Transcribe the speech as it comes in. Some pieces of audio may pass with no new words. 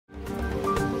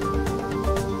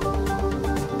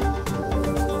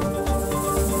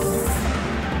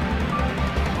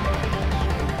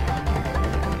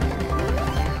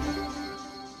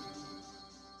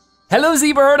Hello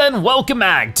Zebra and welcome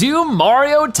back to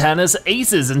Mario Tennis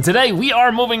Aces, and today we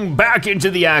are moving back into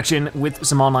the action with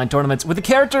some online tournaments with a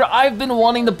character I've been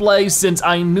wanting to play since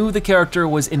I knew the character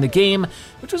was in the game,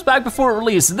 which was back before it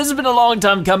released. So this has been a long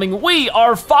time coming. We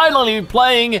are finally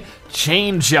playing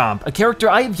Chain Chomp, a character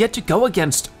I have yet to go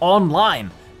against online.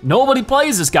 Nobody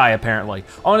plays this guy apparently.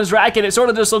 On his racket, it sort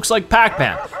of just looks like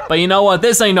Pac-Man. But you know what,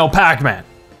 this ain't no Pac-Man.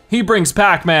 He brings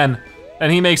Pac-Man and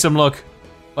he makes him look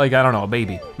like, I don't know, a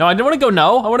baby. No, I didn't want to go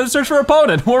no. I wanted to search for an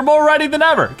opponent. We're more ready than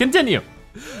ever. Continue.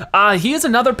 He is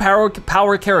another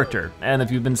power character. And if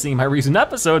you've been seeing my recent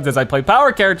episodes as I play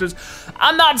power characters,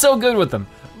 I'm not so good with them.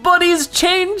 But he's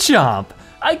Chain Chomp.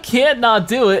 I can't not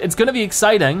do it. It's gonna be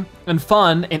exciting and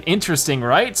fun and interesting,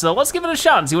 right? So let's give it a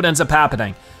shot and see what ends up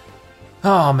happening.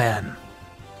 Oh man.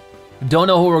 Don't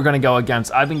know who we're gonna go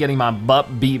against. I've been getting my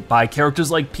butt beat by characters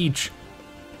like Peach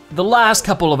the last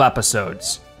couple of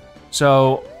episodes.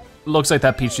 So, looks like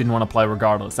that Peach didn't want to play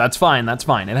regardless. That's fine,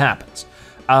 it happens.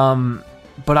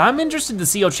 But I'm interested to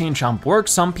see how Chain Chomp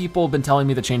works. Some people have been telling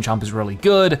me that Chain Chomp is really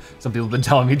good. Some people have been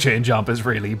telling me Chain Chomp is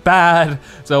really bad.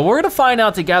 So we're gonna find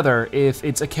out together if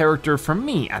it's a character for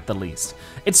me at the least.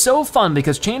 It's so fun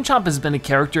because Chain Chomp has been a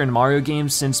character in Mario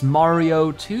games since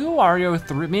Mario 2, Mario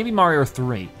 3, maybe Mario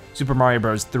 3, Super Mario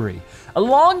Bros. 3. A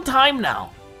long time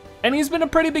now. And he's been a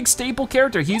pretty big staple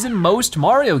character. He's in most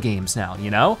Mario games now,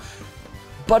 you know?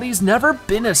 But he's never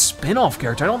been a spin-off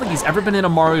character. I don't think he's ever been in a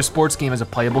Mario sports game as a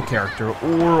playable character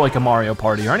or like a Mario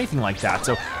Party or anything like that.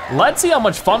 So let's see how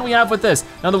much fun we have with this.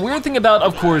 Now the weird thing about,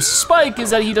 of course, Spike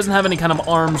is that he doesn't have any kind of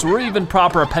arms or even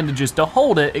proper appendages to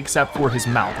hold it except for his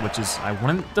mouth, which is, I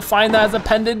wouldn't define that as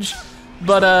appendage,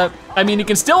 but I mean, he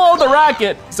can still hold the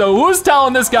racket, so who's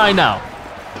telling this guy now?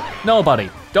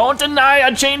 Nobody. Don't deny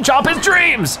a Chain Chomp his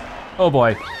dreams! Oh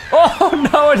boy. Oh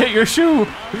no, it hit your shoe.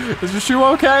 Is your shoe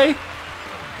okay?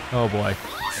 Oh boy.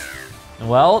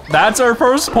 Well, that's our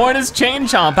first point is Chain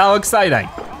Chomp, how exciting.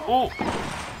 Ooh.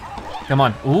 Come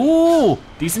on, ooh,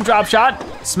 decent drop shot.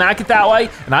 Smack it that way,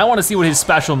 and I wanna see what his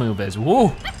special move is. Woo,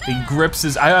 he grips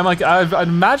his, I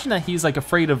imagine that he's like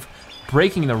afraid of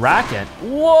breaking the racket.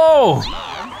 Whoa,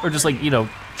 or just like, you know,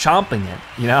 chomping it,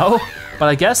 you know? But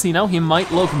I guess, you know, he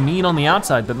might look mean on the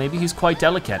outside, but maybe he's quite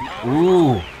delicate.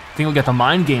 Ooh, I think we'll get the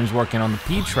mind games working on the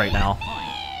Peach right now,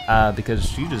 because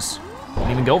she just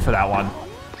didn't even go for that one.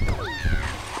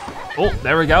 Oh,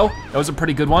 there we go. That was a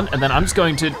pretty good one. And then I'm just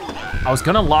going to, I was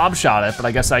gonna lob shot it, but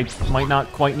I guess I might not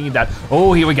quite need that.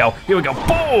 Oh, here we go,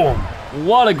 boom!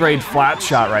 What a great flat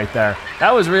shot right there.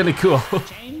 That was really cool.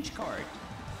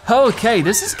 Okay,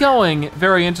 this is going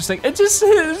very interesting. It just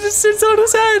sits on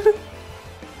his head.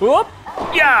 Whoop,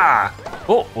 yeah!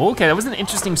 Oh, okay, that was an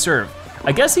interesting serve.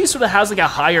 I guess he sort of has like a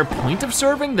higher point of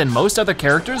serving than most other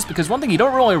characters, because one thing you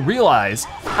don't really realize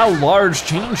how large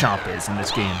Chain Chomp is in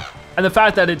this game. And the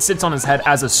fact that it sits on his head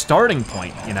as a starting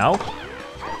point, you know?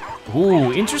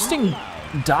 Ooh, interesting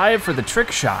dive for the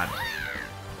trick shot.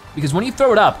 Because when you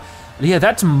throw it up, yeah,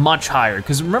 that's much higher.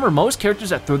 Because remember, most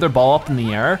characters that throw their ball up in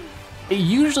the air, it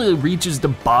usually reaches the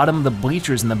bottom of the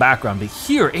bleachers in the background, but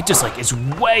here, it just like is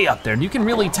way up there, and you can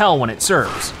really tell when it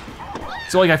serves.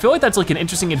 So like, I feel like that's like an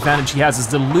interesting advantage he has, is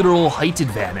the literal height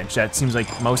advantage that seems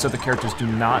like most other characters do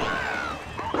not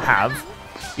have.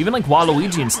 Even like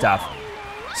Waluigi and stuff.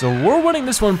 So we're winning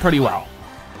this one pretty well.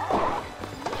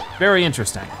 Very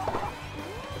interesting.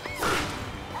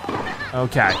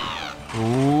 Okay.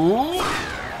 Ooh.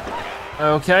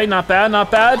 Okay, not bad,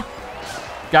 not bad.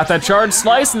 Got that charge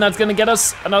slice, and that's gonna get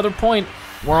us another point.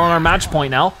 We're on our match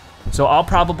point now. So I'll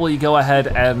probably go ahead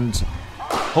and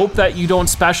hope that you don't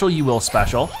special, you will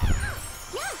special.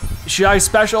 Should I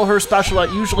special her special?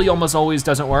 That usually almost always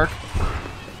doesn't work.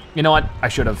 You know what, I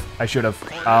should have.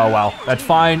 Oh well, that's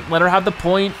fine. Let her have the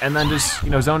point and then just, you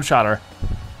know, zone shot her.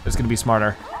 It's gonna be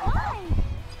smarter.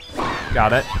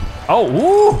 Got it. Oh,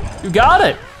 ooh, you got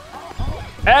it.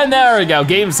 And there we go,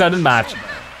 game, set, and match.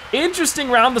 Interesting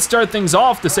round to start things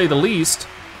off, to say the least.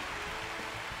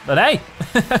 But hey,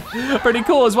 pretty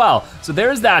cool as well. So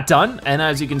there's that done, and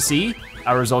as you can see,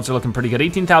 our results are looking pretty good.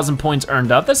 18,000 points earned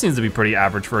up. That seems to be pretty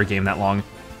average for a game that long.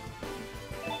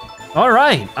 All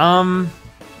right,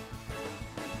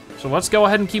 so let's go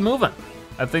ahead and keep moving.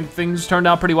 I think things turned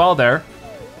out pretty well there.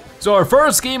 So our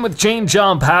first game with Chain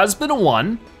Chomp has been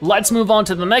won. Let's move on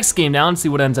to the next game now and see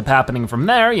what ends up happening from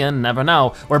there. You never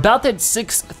know. We're about at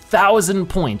 6,000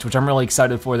 points, which I'm really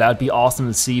excited for. That would be awesome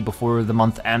to see before the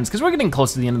month ends, because we're getting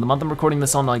close to the end of the month. I'm recording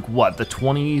this on like, what, the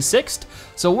 26th?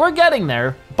 So we're getting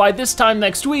there. By this time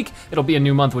next week, it'll be a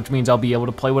new month, which means I'll be able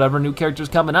to play whatever new character's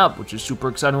coming up, which is super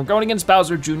exciting. We're going against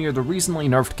Bowser Jr., the recently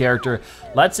nerfed character.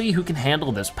 Let's see who can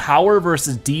handle this. Power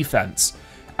versus defense.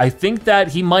 I think that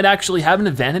he might actually have an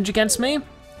advantage against me,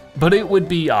 but it would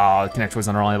be, Connect was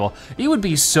unreliable. It would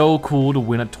be so cool to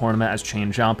win a tournament as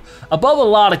Chain Chomp. Above a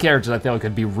lot of characters, I feel like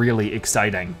could be really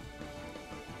exciting.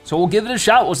 So we'll give it a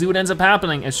shot. We'll see what ends up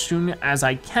happening as soon as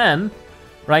I can.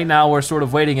 Right now, we're sort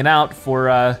of waiting it out for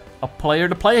a player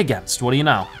to play against. What do you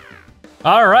know?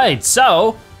 All right,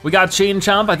 so we got Chain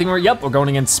Chomp. I think we're going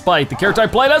against Spike, the character I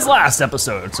played as last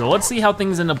episode. So let's see how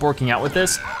things end up working out with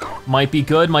this. Might be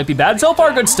good, might be bad. So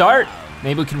far, good start.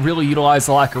 Maybe we can really utilize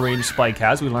the lack of range Spike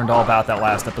has. We learned all about that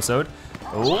last episode.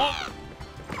 Oh,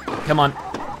 come on.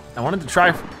 I wanted to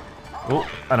try. Oh,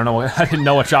 I don't know, I didn't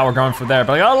know what shot we're going for there,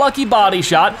 but I got a lucky body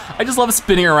shot. I just love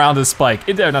spinning around as Spike.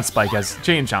 Not Spike, as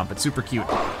Chain Chomp, it's super cute.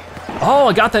 Oh,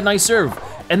 I got that nice serve.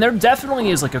 And there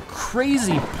definitely is like a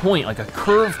crazy point, like a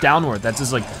curve downward that's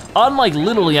just like, unlike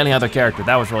literally any other character.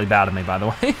 That was really bad of me, by the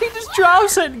way. He just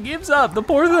drops it and gives up, the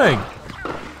poor thing.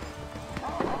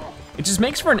 It just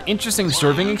makes for an interesting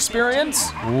serving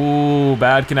experience. Ooh,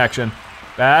 bad connection.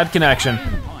 Bad connection.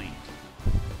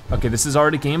 Okay, this is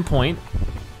already game point.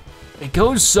 It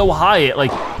goes so high, it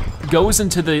like goes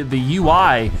into the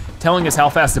UI telling us how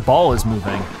fast the ball is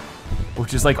moving,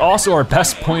 which is like also our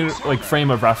best point, like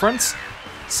frame of reference.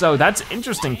 So that's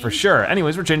interesting for sure.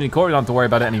 Anyways, we're changing court, we don't have to worry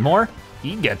about it anymore.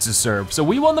 He gets his serve. So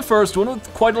we won the first one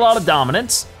with quite a lot of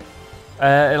dominance.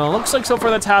 And it looks like so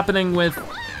far that's happening with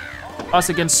us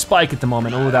against Spike at the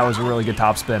moment. Oh, that was a really good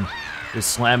top spin.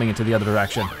 Just slamming it to the other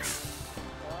direction.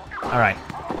 All right,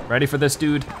 ready for this,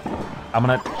 dude?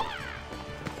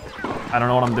 I don't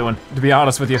know what I'm doing, to be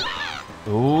honest with you.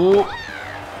 Ooh.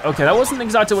 Okay, that wasn't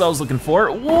exactly what I was looking for.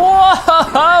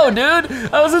 Whoa, dude,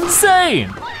 that was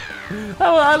insane.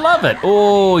 I love it.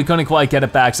 Oh, he couldn't quite get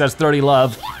it back, so that's 30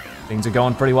 love. Things are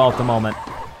going pretty well at the moment.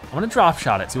 I'm gonna drop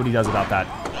shot it, see what he does about that.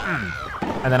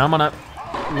 And then I'm gonna,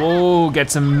 whoa,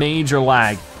 get some major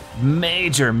lag.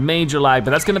 Major lag,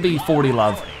 but that's gonna be 40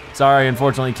 love. Sorry,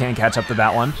 unfortunately, can't catch up to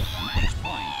that one.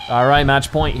 All right,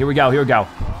 match point, here we go, here we go.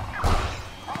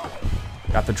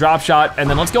 Got the drop shot, and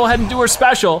then let's go ahead and do her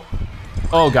special.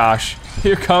 Oh gosh,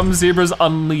 here comes Zebra's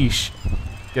Unleash.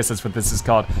 Guess that's what this is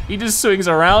called. He just swings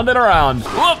around and around.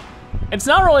 Whoop! It's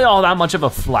not really all that much of a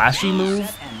flashy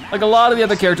move. Like a lot of the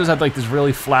other characters have like this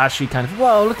really flashy kind of,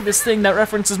 whoa, look at this thing that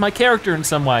references my character in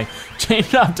some way. Chain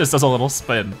Chomp just does a little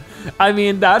spin. I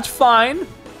mean, that's fine.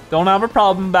 Don't have a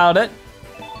problem about it.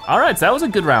 All right, so that was a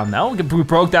good round now. We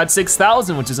broke that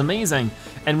 6,000, which is amazing.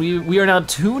 And we are now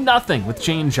 2-0 with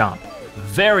Chain Chomp.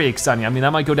 Very exciting. I mean,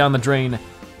 that might go down the drain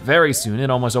very soon. It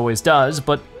almost always does,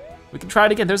 but we can try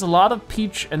it again. There's a lot of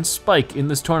Peach and Spike in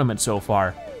this tournament so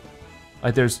far.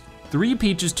 Like there's 3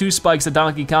 Peaches, 2 Spikes, a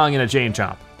Donkey Kong, and a Chain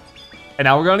Chomp. And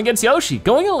now we're going against Yoshi.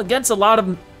 Going against a lot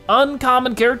of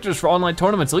uncommon characters for online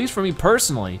tournaments, at least for me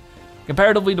personally,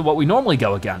 comparatively to what we normally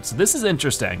go against. So this is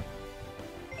interesting.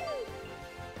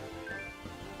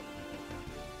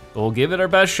 We'll give it our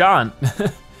best shot.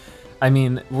 I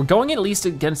mean, we're going at least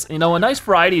against, you know, a nice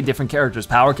variety of different characters,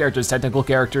 power characters, technical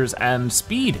characters, and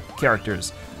speed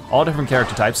characters. All different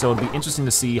character types, so it'll be interesting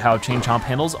to see how Chain Chomp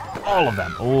handles all of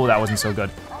them. Oh, that wasn't so good.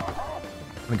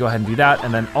 I'm gonna go ahead and do that,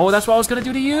 and then, oh, that's what I was gonna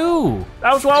do to you.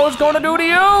 That was what I was gonna do to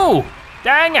you.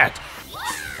 Dang it.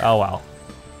 Oh, well.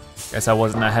 Guess I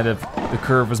wasn't ahead of the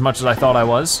curve as much as I thought I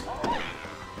was.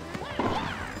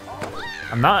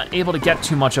 I'm not able to get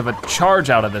too much of a charge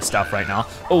out of this stuff right now.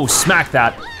 Oh, smack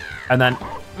that. And then,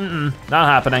 not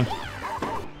happening.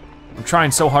 I'm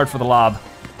trying so hard for the lob.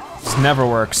 This never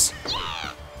works.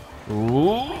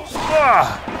 Ooh,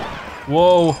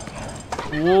 whoa,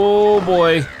 whoa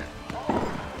boy.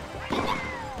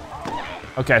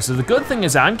 Okay, so the good thing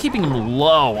is I'm keeping him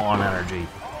low on energy.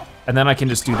 And then I can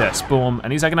just do this, boom.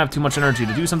 And he's not gonna have too much energy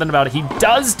to do something about it. He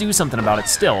does do something about it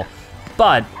still,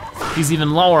 but he's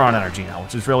even lower on energy now,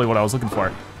 which is really what I was looking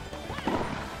for.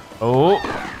 Oh,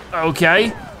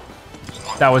 okay.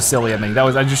 That was silly of me.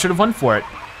 I just should have went for it.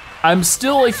 I'm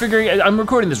still like figuring, I'm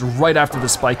recording this right after the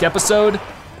Spike episode.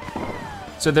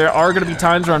 So there are gonna be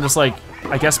times where I'm just like,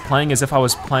 I guess playing as if I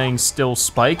was playing still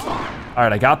Spike. All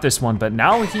right, I got this one, but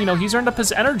now, you know, he's earned up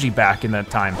his energy back in that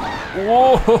time.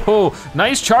 Whoa,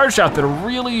 nice charge shot that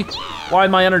really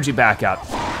wind my energy back out.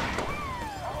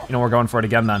 You know, we're going for it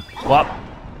again then. Well,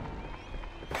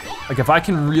 like if I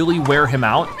can really wear him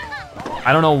out,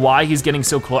 I don't know why he's getting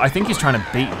so close. I think he's trying to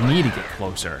bait me to get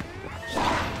closer.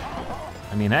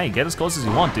 I mean, hey, get as close as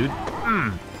you want, dude.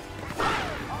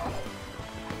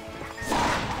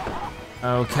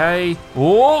 Okay.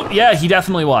 Oh, yeah, he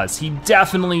definitely was. He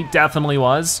definitely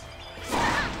was.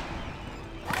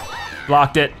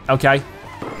 Blocked it, okay.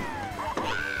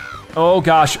 Oh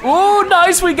gosh, oh,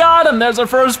 nice, we got him. There's our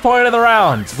first point of the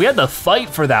round. We had to fight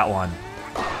for that one.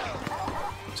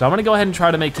 So I'm gonna go ahead and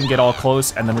try to make him get all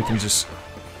close, and then we can just,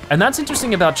 and that's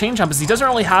interesting about Chain Chomp is he doesn't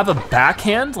really have a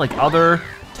backhand like other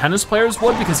tennis players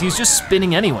would, because he's just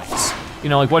spinning anyways. You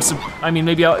know, like I mean,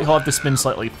 maybe he'll have to spin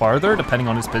slightly farther depending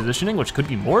on his positioning, which could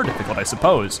be more difficult, I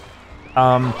suppose.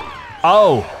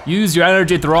 Oh, use your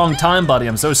energy at the wrong time, buddy,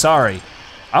 I'm so sorry.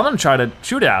 I'm gonna try to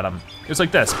shoot at him. Just like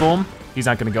this, boom. He's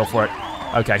not gonna go for it.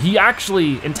 Okay, he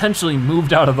actually intentionally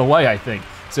moved out of the way, I think,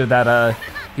 so that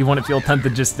he wouldn't feel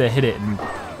tempted just to hit it and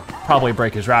probably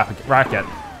break his racket.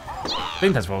 I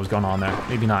think that's what was going on there,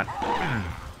 maybe not.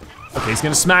 Okay, he's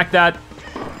gonna smack that.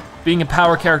 Being a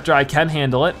power character, I can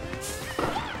handle it.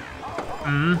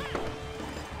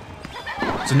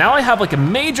 So now I have like a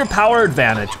major power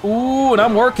advantage. Ooh, and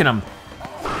I'm working him.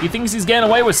 He thinks he's getting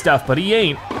away with stuff, but he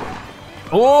ain't.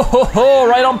 Oh, ho, ho,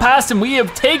 right on past him. We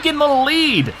have taken the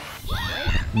lead.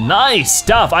 Nice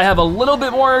stuff. I have a little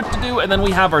bit more to do, and then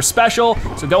we have our special.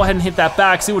 So go ahead and hit that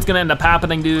back. See what's gonna end up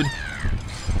happening, dude.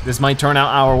 This might turn out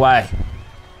our way.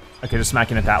 Okay, just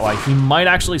smacking it that way. He might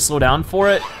actually slow down for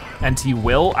it, and he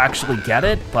will actually get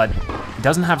it, but he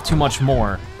doesn't have too much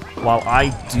more, while I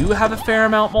do have a fair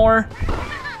amount more.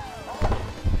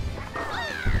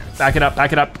 Back it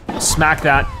up, smack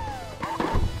that.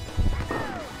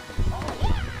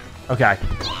 Okay.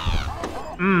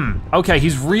 Okay,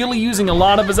 he's really using a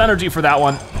lot of his energy for that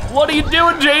one. What are you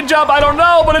doing, Chain Chomp? I don't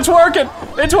know, but it's working.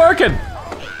 It's working.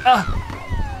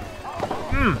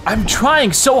 I'm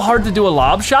trying so hard to do a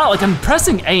lob shot. Like I'm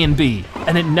pressing A and B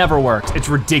and it never works. It's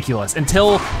ridiculous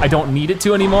until I don't need it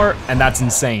to anymore, and that's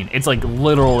insane. It's like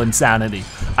literal insanity.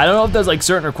 I don't know if there's like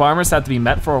certain requirements that have to be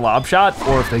met for a lob shot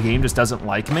or if the game just doesn't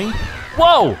like me.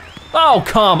 Whoa, oh,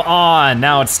 come on,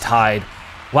 now it's tied.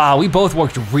 Wow, we both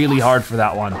worked really hard for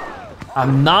that one.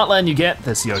 I'm not letting you get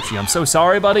this, Yoshi. I'm so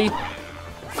sorry, buddy,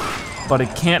 but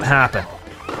it can't happen.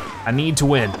 I need to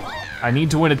win. I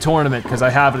need to win a tournament because I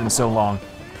haven't in so long.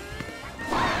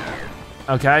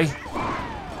 Okay.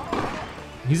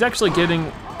 He's actually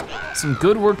getting some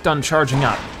good work done charging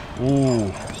up.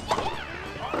 Ooh.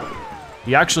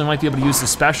 He actually might be able to use the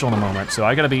special in a moment, so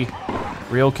I gotta be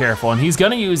real careful. And he's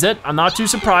gonna use it. I'm not too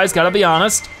surprised, gotta be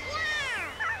honest.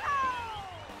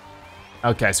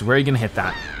 Okay, so where are you gonna hit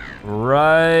that?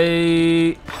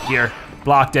 Right here,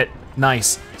 blocked it,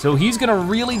 nice. So he's gonna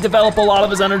really develop a lot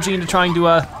of his energy into trying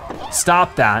to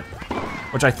stop that,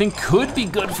 which I think could be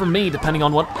good for me depending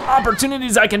on what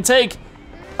opportunities I can take.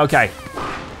 Okay.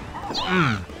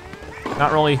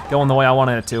 Not really going the way I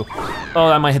wanted it to. Oh,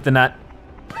 that might hit the net.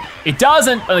 It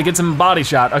doesn't, but it gets him a body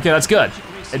shot. Okay, that's good.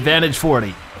 Advantage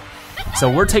 40.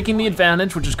 So we're taking the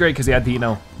advantage, which is great because he had to, you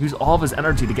know, use all of his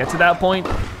energy to get to that point.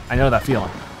 I know that feeling.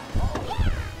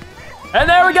 And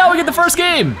there we go, we get the first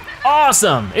game.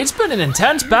 Awesome, it's been an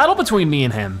intense battle between me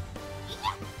and him.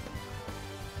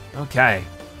 Okay.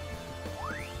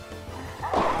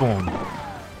 Boom.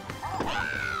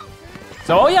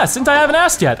 So, oh yeah, since I haven't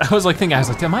asked yet, I was like,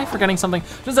 am I forgetting something?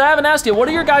 Since I haven't asked yet, what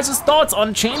are your guys' thoughts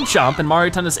on Chain Chomp and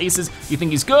Mario Tennis Aces? Do you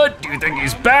think he's good? Do you think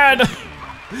he's bad?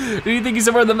 Do you think he's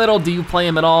somewhere in the middle? Do you play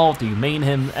him at all? Do you main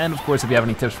him? And of course, if you have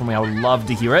any tips for me, I would love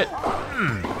to hear it.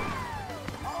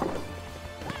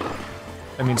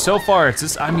 I mean, so far it's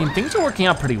just, I mean, things are working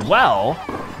out pretty well.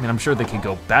 I mean, I'm sure they can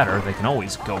go better. They can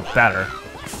always go better.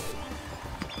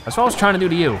 That's what I was trying to do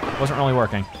to you. It wasn't really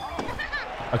working.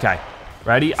 Okay,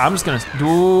 ready? I'm just gonna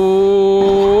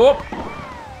do.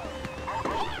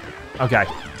 Okay,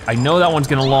 I know that one's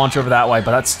gonna launch over that way,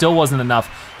 but that still wasn't enough.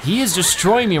 He is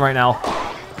destroying me right now,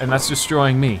 and that's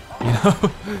destroying me, you know?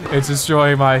 It's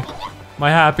destroying my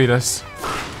happiness.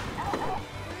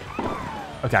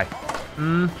 Okay.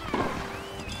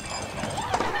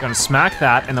 Gonna smack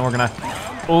that, and then we're gonna,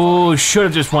 oh, should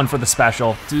have just went for the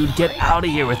special. Dude, get out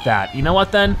of here with that. You know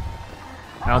what then?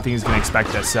 I don't think he's gonna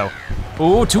expect this, so.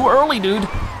 Oh, too early, dude.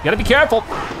 Gotta be careful.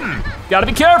 Gotta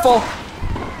be careful.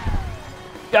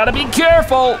 Gotta be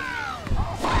careful.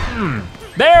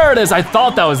 There it is, I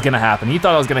thought that was gonna happen. He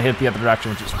thought I was gonna hit the other direction,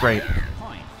 which is great.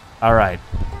 All right.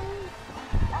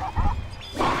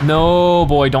 No,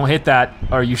 boy, don't hit that,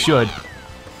 or you should.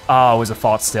 Oh, it was a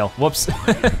fault still, whoops.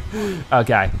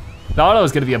 Okay, thought it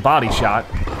was gonna be a body shot.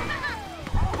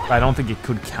 But I don't think it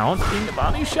could count being a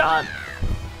body shot.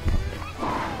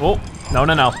 Oh, no,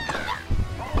 no, no.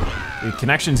 The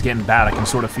connection's getting bad, I can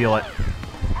sort of feel it.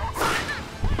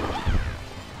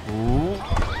 Ooh,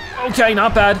 okay,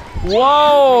 not bad.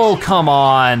 Whoa, come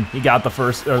on. He got the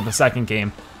first, or the second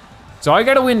game. So I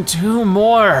gotta win 2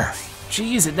 more.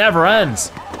 Jeez, it never ends.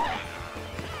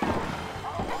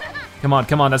 Come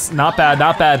on, that's not bad,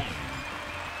 not bad.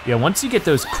 Yeah, once you get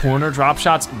those corner drop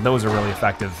shots, those are really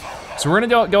effective. So we're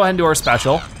gonna go ahead and do our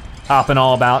special. Hopping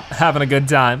all about, having a good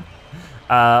time.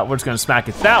 We're just gonna smack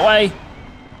it that way.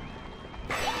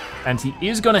 And he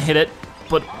is gonna hit it,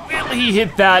 but will he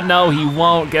hit that? No, he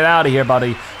won't. Get out of here,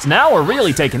 buddy. So now we're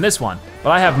really taking this one, but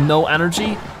I have no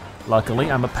energy.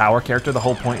 Luckily, I'm a power character. The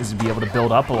whole point is to be able to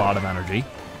build up a lot of energy.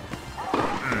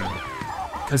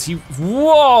 Cause he,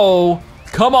 whoa,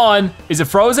 come on. Is it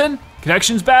frozen?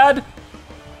 Connection's bad?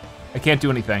 I can't do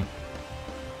anything.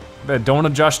 Don't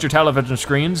adjust your television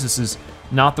screens. This is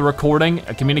not the recording,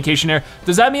 a communication error.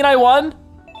 Does that mean I won?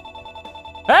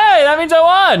 Hey, that means I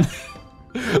won.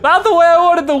 Not the way I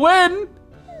wanted to win.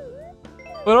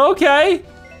 But okay.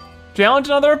 Challenge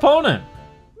another opponent.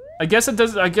 I guess it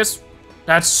does, I guess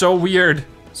that's so weird.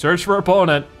 Search for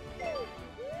opponent.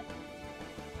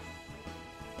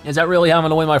 Is that really how I'm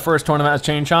gonna win my first tournament as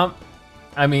Chain Chomp?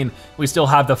 I mean, we still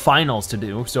have the finals to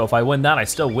do, so if I win that, I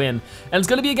still win. And it's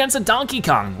gonna be against a Donkey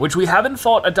Kong, which we haven't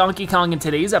fought a Donkey Kong in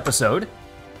today's episode.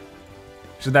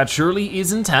 So that surely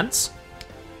is intense.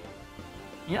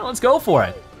 Yeah, let's go for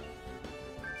it.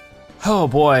 Oh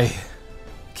boy.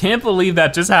 Can't believe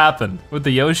that just happened with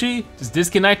the Yoshi, just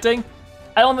disconnecting.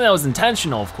 I don't think that was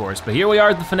intentional, of course, but here we are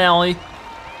at the finale.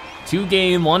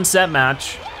 2-game, 1-set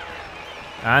match.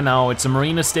 I know, it's a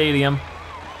Marina Stadium.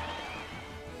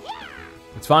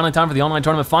 It's finally time for the online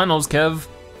tournament finals, Kev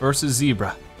versus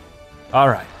Zebra. All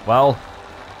right, well,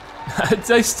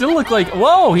 I still look like,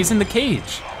 whoa, he's in the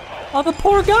cage. Oh, the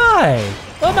poor guy.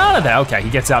 Well, out of that, okay, he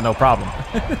gets out no problem.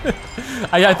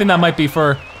 I think that might be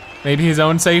for maybe his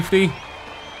own safety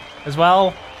as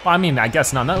well. I mean, I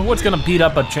guess not. No, what's gonna beat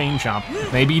up a Chain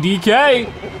Chomp? Maybe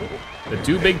DK. The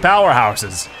two big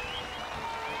powerhouses.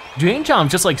 Chain Chomp,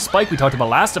 just like Spike we talked about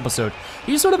last episode,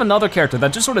 he's sort of another character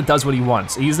that just sort of does what he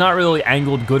wants. He's not really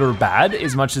angled good or bad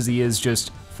as much as he is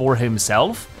just for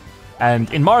himself.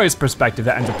 And in Mario's perspective,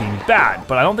 that ends up being bad,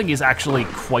 but I don't think he's actually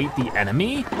quite the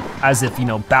enemy as if, you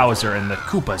know, Bowser and the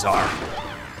Koopas are.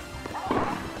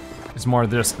 It's more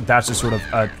just, that's just sort of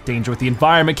a danger with the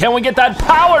environment. Can we get that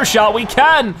power shot? We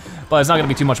can, but it's not gonna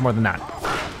be too much more than that.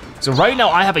 So right now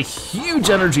I have a huge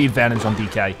energy advantage on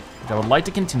DK. I would like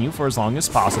to continue for as long as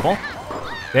possible.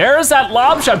 There's that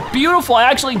lob shot, beautiful. I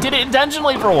actually did it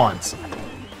intentionally for once.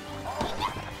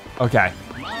 Okay,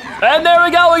 and there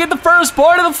we go. We get the first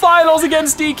point of the finals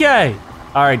against DK.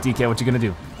 All right, DK, what you gonna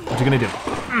do? What you gonna do?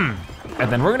 And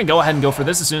then we're gonna go ahead and go for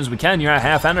this as soon as we can. You're at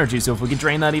half energy, so if we could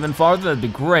drain that even farther, that'd be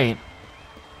great.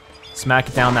 Smack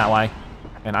it down that way.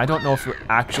 And I don't know if you're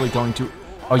actually going to,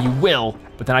 oh, you will,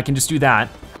 but then I can just do that.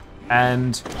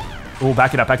 And, oh,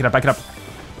 back it up, back it up, back it up.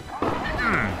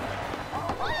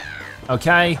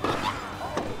 Okay.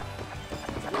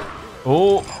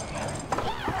 Oh,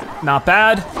 not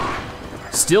bad.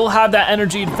 Still have that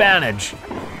energy advantage,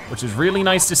 which is really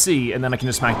nice to see. And then I can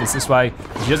just smack this way.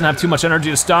 He doesn't have too much energy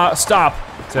to stop,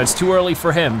 so it's too early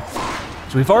for him.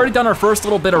 So we've already done our first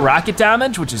little bit of racket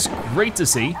damage, which is great to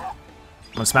see.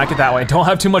 I'm gonna smack it that way. Don't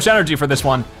have too much energy for this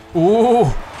one. Ooh,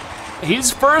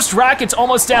 his first racket's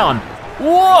almost down.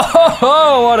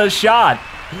 Whoa, what a shot.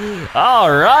 All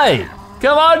right.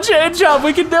 Come on, Chain Chomp,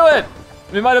 we can do it.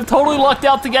 We might have totally lucked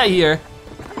out to get here.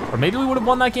 Or maybe we would have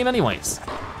won that game anyways.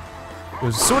 It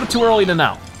was sort of too early to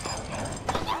know.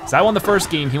 So I won the first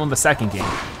game, he won the second game.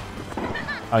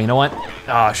 Oh, you know what?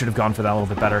 Oh, I should have gone for that a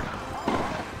little bit better.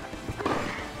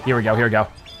 Here we go, here we go.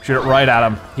 Shoot it right at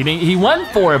him. He went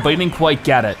for it, but he didn't quite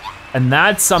get it. And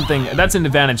that's something, that's an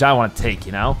advantage I want to take,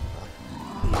 you know?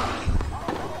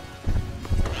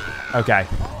 Okay,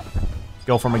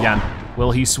 go for him again.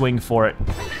 Will he swing for it?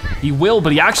 He will,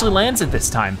 but he actually lands it this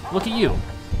time. Look at you.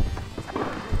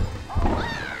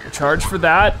 Charge for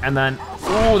that, and then,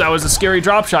 oh, that was a scary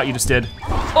drop shot you just did.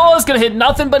 Oh, it's gonna hit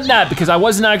nothing but net because I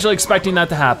wasn't actually expecting that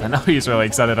to happen. Oh, he's really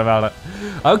excited about it.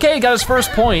 Okay, got his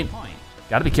first point.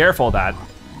 Gotta be careful of that.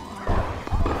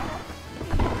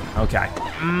 Okay,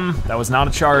 that was not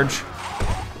a charge.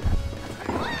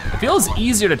 It feels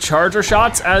easier to charge our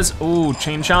shots as, ooh,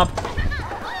 Chain Chomp,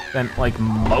 than like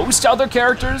most other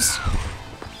characters.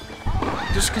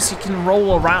 Just because he can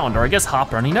roll around, or I guess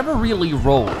hop around. He never really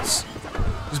rolls,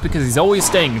 just because he's always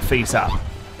staying face up.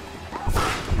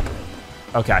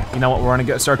 Okay, you know what, we're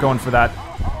gonna start going for that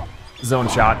zone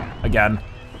shot again.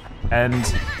 And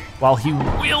while he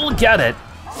will get it,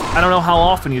 I don't know how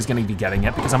often he's gonna be getting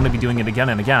it because I'm gonna be doing it again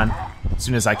and again as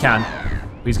soon as I can.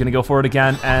 But he's gonna go for it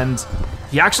again and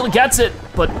he actually gets it,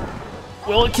 but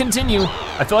will it continue?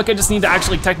 I feel like I just need to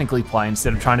actually technically play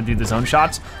instead of trying to do the zone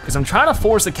shots because I'm trying to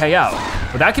force a KO,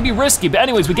 but that could be risky. But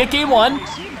anyways, we get game one.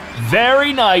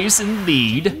 Very nice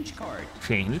indeed.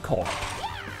 Change card.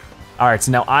 All right,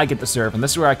 so now I get the serve, and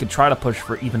this is where I could try to push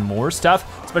for even more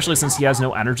stuff, especially since he has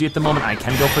no energy at the moment. I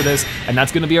can go for this, and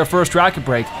that's gonna be our first racket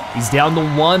break. He's down to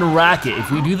 1 racket. If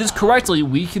we do this correctly,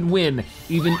 we can win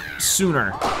even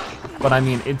sooner. But I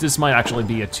mean, this might actually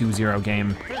be a 2-0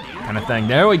 game kind of thing.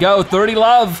 There we go, 30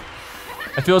 love.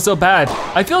 I feel so bad.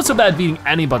 I feel so bad beating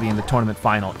anybody in the tournament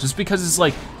final, just because it's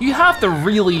like, you have to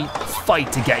really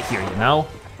fight to get here, you know?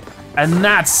 And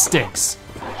that sticks,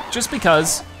 just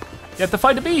because you have to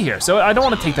fight to be here. So I don't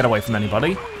want to take that away from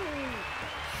anybody.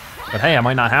 But hey, I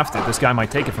might not have to. This guy might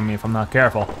take it from me if I'm not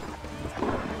careful.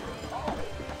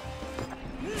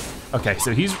 Okay,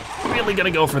 so he's really gonna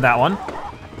go for that one.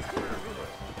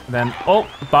 And then, oh,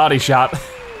 body shot.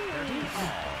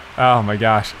 Oh my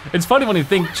gosh. It's funny when you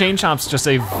think Chain Chomp's just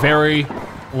a very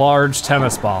large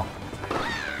tennis ball.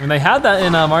 When they had that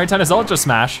in Mario Tennis Ultra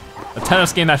Smash, a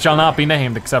tennis game that shall not be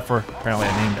named, except for apparently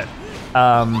I named it.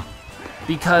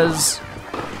 Because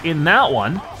in that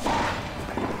one,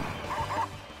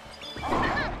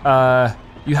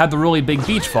 you had the really big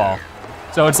beach ball.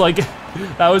 So it's like,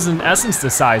 that was in essence the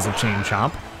size of Chain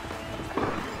Chomp.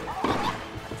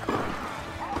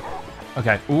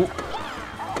 Okay, ooh.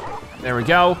 There we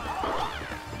go.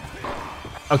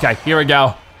 Okay, here we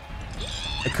go.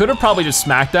 I could have probably just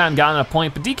smacked that and gotten a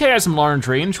point, but DK has some large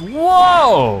range.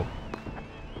 Whoa!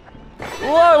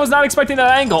 Whoa, I was not expecting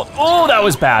that angle. Oh, that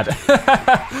was bad.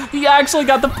 He actually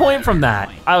got the point from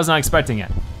that. I was not expecting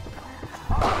it.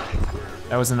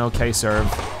 That was an okay serve.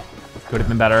 Could have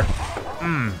been better.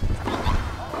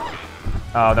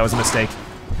 Oh, that was a mistake.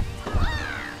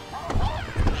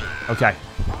 Okay,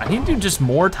 I need to do just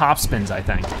more top spins, I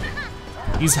think.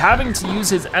 He's having to use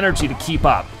his energy to keep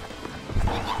up.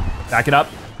 Back it up.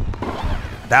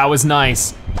 That was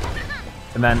nice.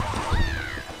 And then,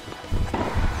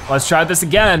 let's try this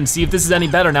again, see if this is any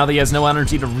better now that he has no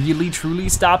energy to really, truly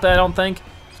stop it, I don't think.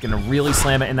 He's gonna really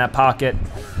slam it in that pocket.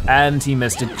 And he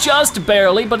missed it just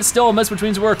barely, but it's still a miss, which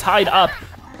means we're tied up.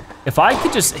 If I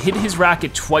could just hit his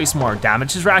racket twice more,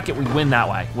 damage his racket, we win that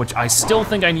way, which I still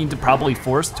think I need to probably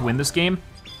force to win this game.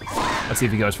 Let's see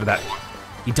if he goes for that.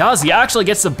 He does, he actually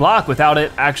gets the block without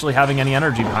it actually having any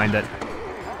energy behind it.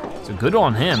 So good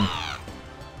on him.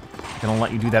 Gonna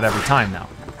let you do that every time now.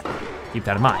 Keep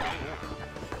that in mind.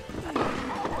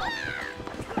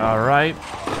 All right,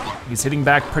 he's hitting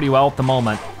back pretty well at the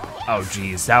moment. Oh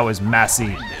geez, that was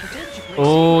messy.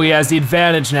 Oh, he has the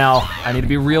advantage now. I need to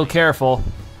be real careful.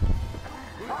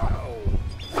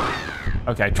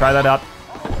 Okay, try that up.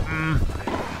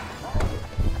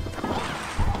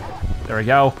 There we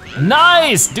go.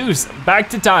 Nice, deuce, back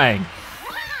to tying.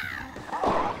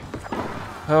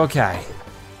 Okay,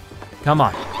 come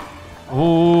on.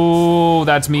 Oh,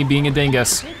 that's me being a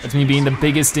dingus. That's me being the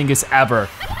biggest dingus ever.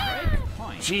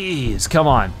 Jeez, come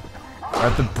on. We're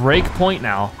at the break point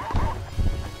now.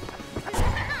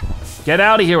 Get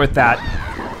out of here with that.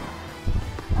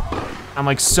 I'm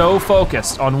like so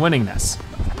focused on winning this.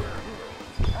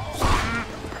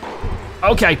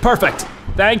 Okay, perfect.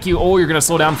 Thank you. Oh, you're gonna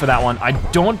slow down for that one. I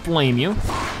don't blame you.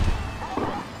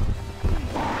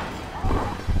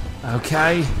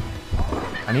 Okay.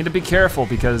 I need to be careful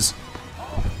because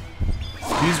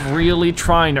he's really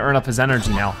trying to earn up his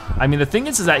energy now. I mean, the thing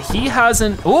is that he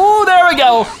hasn't, oh, there we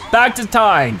go. Back to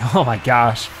tying. Oh my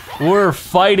gosh. We're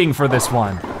fighting for this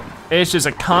one. It's just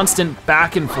a constant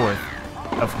back and forth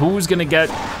of who's gonna get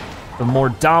the more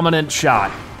dominant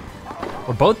shot.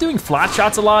 We're both doing flat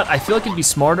shots a lot. I feel like it'd be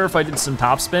smarter if I did some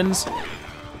top spins.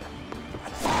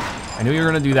 I knew you were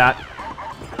gonna do that.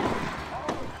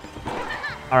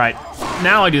 All right,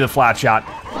 now I do the flat shot.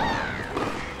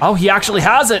 Oh, he actually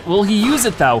has it. Will he use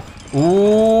it though?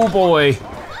 Oh boy.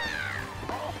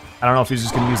 I don't know if he's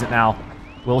just gonna use it now.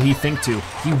 Will he think to?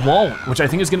 He won't, which I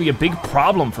think is gonna be a big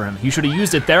problem for him. He should have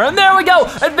used it there, and there we go,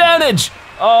 advantage.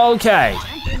 Okay.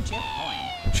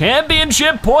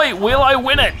 Championship point, will I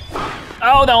win it?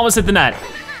 Oh, that almost hit the net.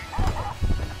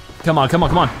 Come on, come on,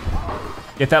 come on.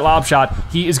 Get that lob shot.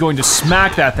 He is going to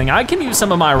smack that thing. I can use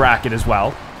some of my racket as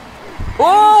well.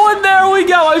 Oh, and there we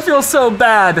go. I feel so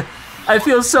bad. I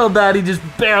feel so bad he just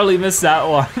barely missed that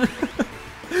one.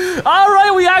 All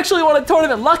right, we actually won a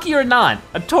tournament, lucky or not.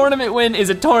 A tournament win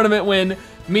is a tournament win.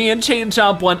 Me and Chain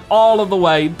Chomp went all of the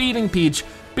way, beating Peach,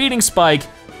 beating Spike,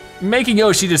 making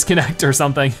Yoshi disconnect or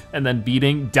something, and then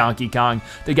beating Donkey Kong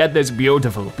to get this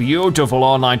beautiful, beautiful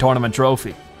online tournament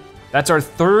trophy. That's our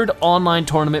 3rd online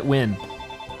tournament win.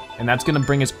 And that's gonna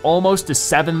bring us almost to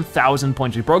 7,000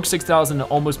 points. We broke 6,000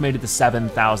 and almost made it to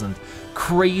 7,000.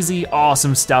 Crazy,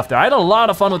 awesome stuff there. I had a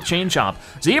lot of fun with Chain Chomp.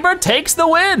 Zebra takes the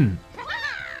win.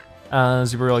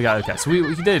 Zebra really got, okay, so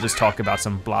we did just talk about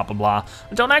some blah, blah, blah.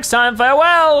 Until next time,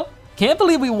 farewell. Can't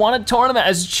believe we won a tournament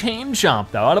as Chain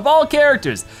Chomp though, out of all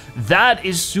characters. That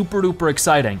is super duper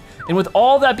exciting. And with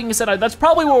all that being said, that's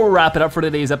probably where we'll wrap it up for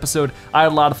today's episode. I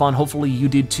had a lot of fun, hopefully you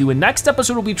did too. And next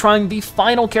episode, we'll be trying the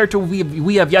final character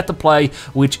we have yet to play,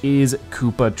 which is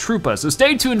Koopa Troopa. So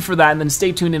stay tuned for that, and then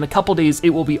stay tuned in a couple days. It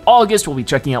will be August. We'll be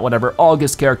checking out whatever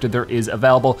August character there is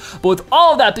available. But with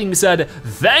all of that being said,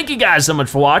 thank you guys so much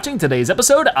for watching today's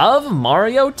episode of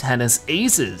Mario Tennis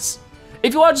Aces.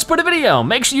 If you watch this part of the video,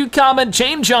 make sure you comment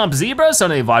Chain Chomp Zebra so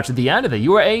now you've watched at the end and that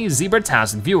you are a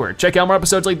Zebra-tastic viewer. Check out more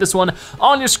episodes like this one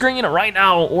on your screen right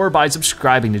now or by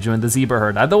subscribing to join the Zebra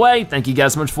Herd. Either way, thank you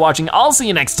guys so much for watching. I'll see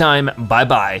you next time.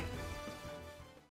 Bye-bye.